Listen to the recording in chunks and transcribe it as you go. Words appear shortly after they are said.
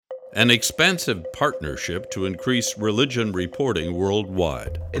an expansive partnership to increase religion reporting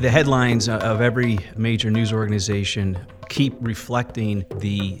worldwide. The headlines of every major news organization keep reflecting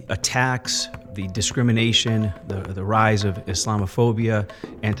the attacks, the discrimination, the rise of Islamophobia,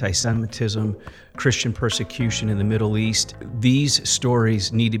 anti-Semitism, Christian persecution in the Middle East. These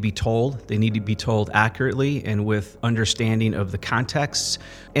stories need to be told. They need to be told accurately and with understanding of the contexts.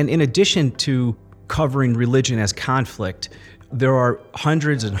 And in addition to covering religion as conflict, there are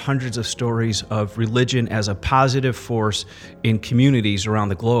hundreds and hundreds of stories of religion as a positive force in communities around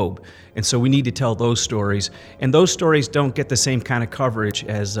the globe. And so we need to tell those stories. And those stories don't get the same kind of coverage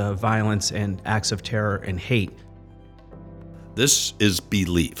as violence and acts of terror and hate. This is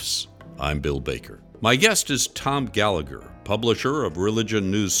Beliefs. I'm Bill Baker. My guest is Tom Gallagher, publisher of Religion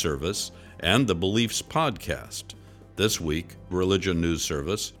News Service and the Beliefs podcast. This week, Religion News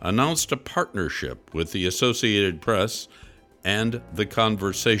Service announced a partnership with the Associated Press and The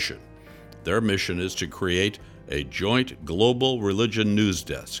Conversation. Their mission is to create a joint global religion news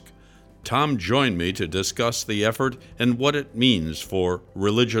desk. Tom joined me to discuss the effort and what it means for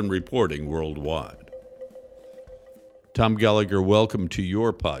religion reporting worldwide. Tom Gallagher, welcome to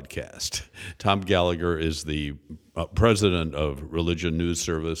your podcast. Tom Gallagher is the president of Religion News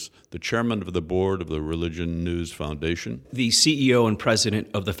Service, the chairman of the board of the Religion News Foundation, the CEO and president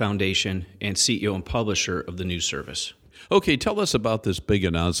of the foundation, and CEO and publisher of the news service. Okay, tell us about this big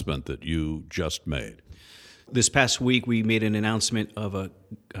announcement that you just made. This past week, we made an announcement of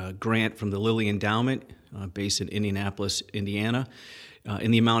a grant from the Lilly Endowment, based in Indianapolis, Indiana,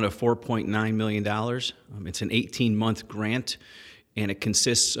 in the amount of $4.9 million. It's an 18-month grant, and it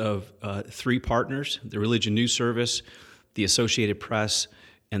consists of three partners: the Religion News Service, the Associated Press,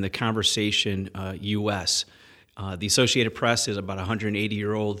 and the Conversation U.S. The Associated Press is about a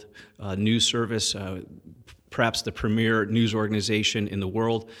 180-year-old news service, perhaps the premier news organization in the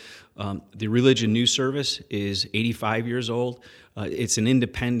world. The Religion News Service is 85 years old. It's an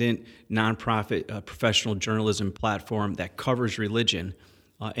independent, nonprofit, professional journalism platform that covers religion.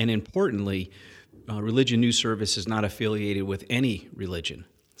 And importantly, Religion News Service is not affiliated with any religion.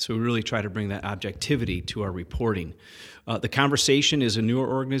 So we really try to bring that objectivity to our reporting. The Conversation is a newer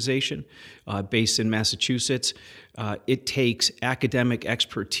organization based in Massachusetts. It takes academic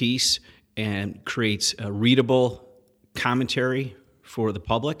expertise and creates a readable commentary for the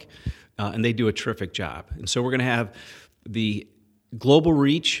public, and they do a terrific job. And so we're going to have the global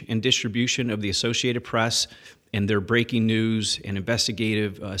reach and distribution of the Associated Press and their breaking news and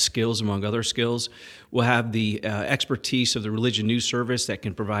investigative skills, among other skills. We'll have the expertise of the Religion News Service that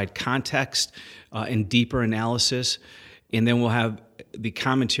can provide context and deeper analysis. And then we'll have the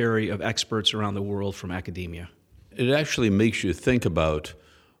commentary of experts around the world from academia. It actually makes you think about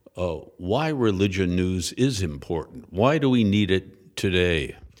why religion news is important. Why do we need it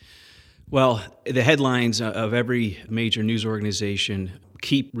today? Well, the headlines of every major news organization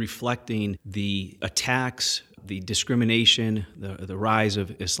keep reflecting the attacks, the discrimination, the rise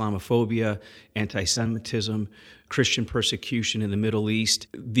of Islamophobia, anti-Semitism, Christian persecution in the Middle East.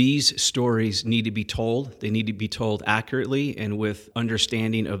 These stories need to be told. They need to be told accurately and with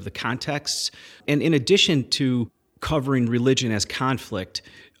understanding of the contexts. And in addition to covering religion as conflict,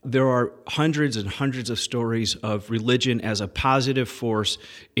 there are hundreds and hundreds of stories of religion as a positive force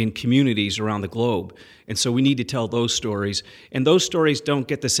in communities around the globe. And so we need to tell those stories. And those stories don't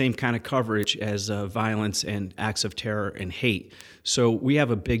get the same kind of coverage as violence and acts of terror and hate. So we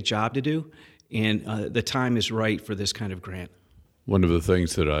have a big job to do, and the time is right for this kind of grant. One of the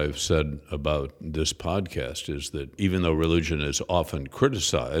things that I've said about this podcast is that even though religion is often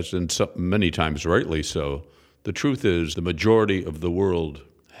criticized, and many times rightly so, the truth is the majority of the world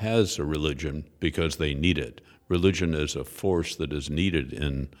has a religion because they need it. Religion is a force that is needed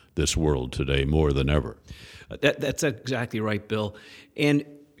in this world today more than ever. That's exactly right, Bill. And,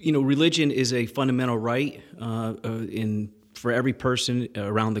 religion is a fundamental right for every person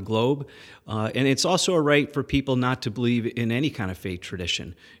around the globe. And it's also a right for people not to believe in any kind of faith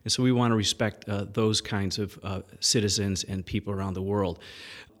tradition. And so we want to respect those kinds of citizens and people around the world.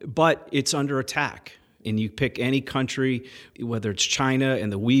 But it's under attack. And you pick any country, whether it's China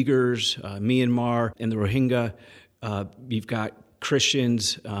and the Uyghurs, Myanmar and the Rohingya, you've got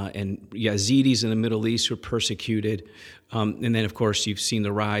Christians and Yazidis in the Middle East who are persecuted. And then, of course, you've seen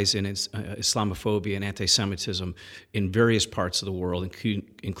the rise in Islamophobia and anti-Semitism in various parts of the world,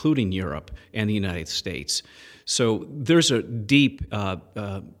 including Europe and the United States. So there's a deep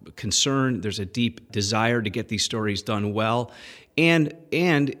concern, there's a deep desire to get these stories done well, and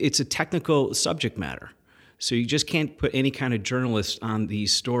it's a technical subject matter. So you just can't put any kind of journalist on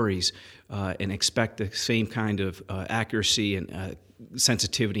these stories and expect the same kind of accuracy and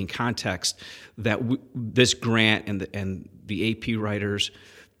sensitivity and context that this grant and the AP writers,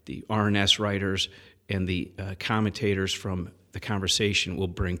 the RNS writers, and the commentators from the conversation will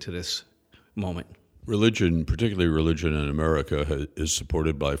bring to this moment. Religion, particularly religion in America, is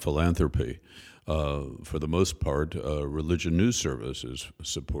supported by philanthropy. For the most part, Religion News Service is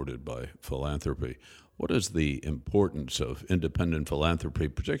supported by philanthropy. What is the importance of independent philanthropy,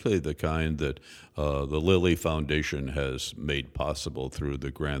 particularly the kind that the Lilly Foundation has made possible through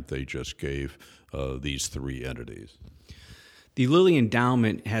the grant they just gave these three entities? The Lilly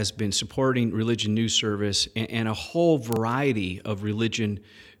Endowment has been supporting Religion News Service and a whole variety of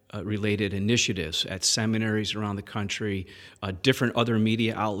religion-related initiatives at seminaries around the country, different other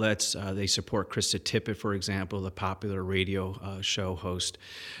media outlets. They support Krista Tippett, for example, the popular radio show host.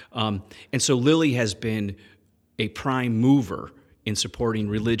 And so Lilly has been a prime mover in supporting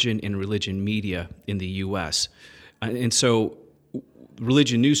religion and religion media in the U.S. And so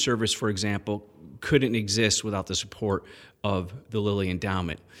Religion News Service, for example, couldn't exist without the support of the Lilly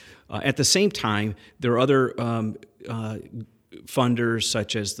Endowment. At the same time, there are other funders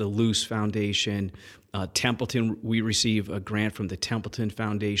such as the Luce Foundation, Templeton. We receive a grant from the Templeton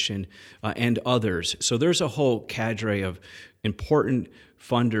Foundation and others. So there's a whole cadre of important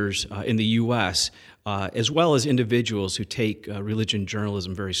funders in the U.S. As well as individuals who take religion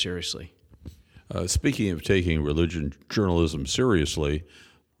journalism very seriously. Speaking of taking religion journalism seriously,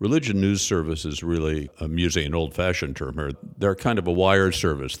 Religion News Service is really, I'm using an old-fashioned term here, they're kind of a wire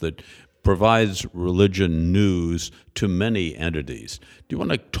service that provides religion news to many entities. Do you want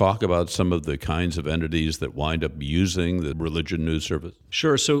to talk about some of the kinds of entities that wind up using the Religion News Service?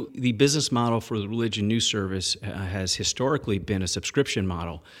 Sure. So the business model for the Religion News Service has historically been a subscription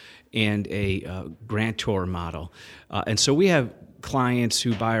model and a grantor model. And so we have clients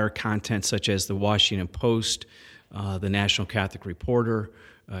who buy our content such as the Washington Post, the National Catholic Reporter,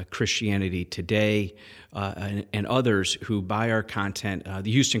 Christianity Today, and others who buy our content.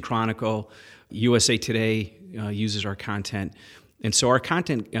 The Houston Chronicle, USA Today uses our content. And so our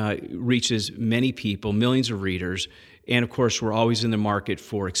content reaches many people, millions of readers, and of course we're always in the market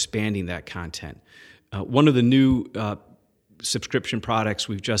for expanding that content. One of the new subscription products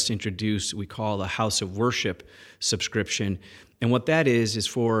we've just introduced we call a House of Worship subscription. And what that is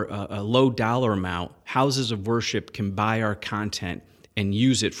for a low dollar amount, houses of worship can buy our content and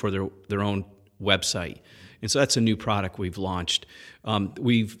use it for their own website. And so that's a new product we've launched.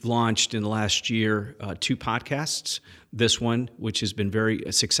 We've launched in the last year 2 podcasts, this one, which has been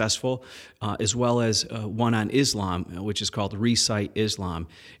very successful, as well as one on Islam, which is called Recite Islam.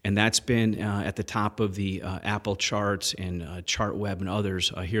 And that's been at the top of the Apple charts and ChartWeb and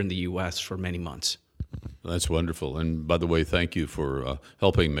others here in the U.S. for many months. That's wonderful. And by the way, thank you for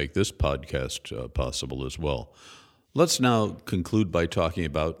helping make this podcast possible as well. Let's now conclude by talking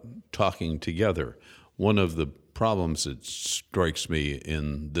about talking together. One of the problems that strikes me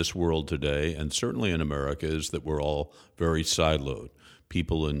in this world today, and certainly in America, is that we're all very siloed.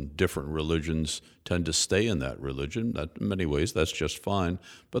 People in different religions tend to stay in that religion. That, in many ways, that's just fine.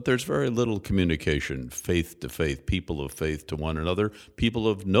 But there's very little communication, faith to faith, people of faith to one another, people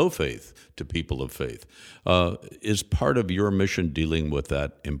of no faith to people of faith. Is part of your mission dealing with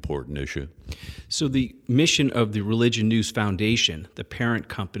that important issue? So the mission of the Religion News Foundation, the parent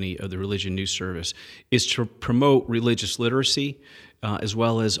company of the Religion News Service, is to promote religious literacy, as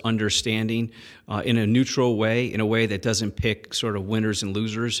well as understanding in a neutral way, in a way that doesn't pick sort of winners and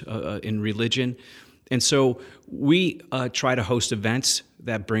losers in religion. And so we try to host events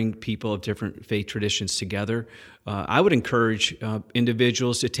that bring people of different faith traditions together. I would encourage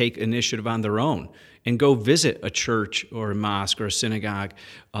individuals to take initiative on their own and go visit a church or a mosque or a synagogue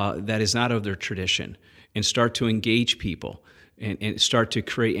that is not of their tradition and start to engage people and start to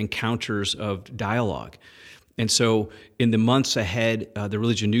create encounters of dialogue. And so in the months ahead, the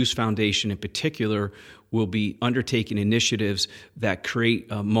Religion News Foundation in particular will be undertaking initiatives that create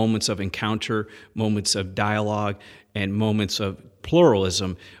moments of encounter, moments of dialogue, and moments of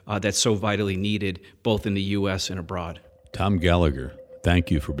pluralism that's so vitally needed both in the U.S. and abroad. Tom Gallagher, thank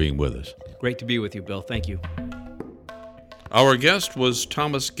you for being with us. Great to be with you, Bill. Thank you. Our guest was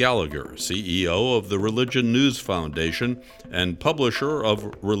Thomas Gallagher, CEO of the Religion News Foundation and publisher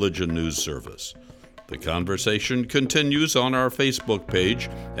of Religion News Service. The conversation continues on our Facebook page,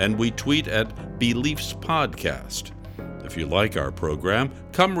 and we tweet at Beliefs Podcast. If you like our program,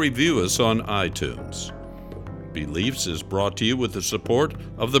 come review us on iTunes. Beliefs is brought to you with the support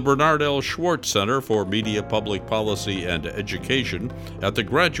of the Bernard L. Schwartz Center for Media, Public Policy, and Education at the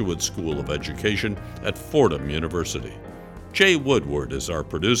Graduate School of Education at Fordham University. Jay Woodward is our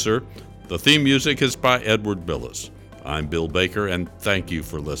producer. The theme music is by Edward Billis. I'm Bill Baker, and thank you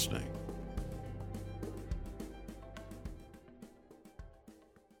for listening.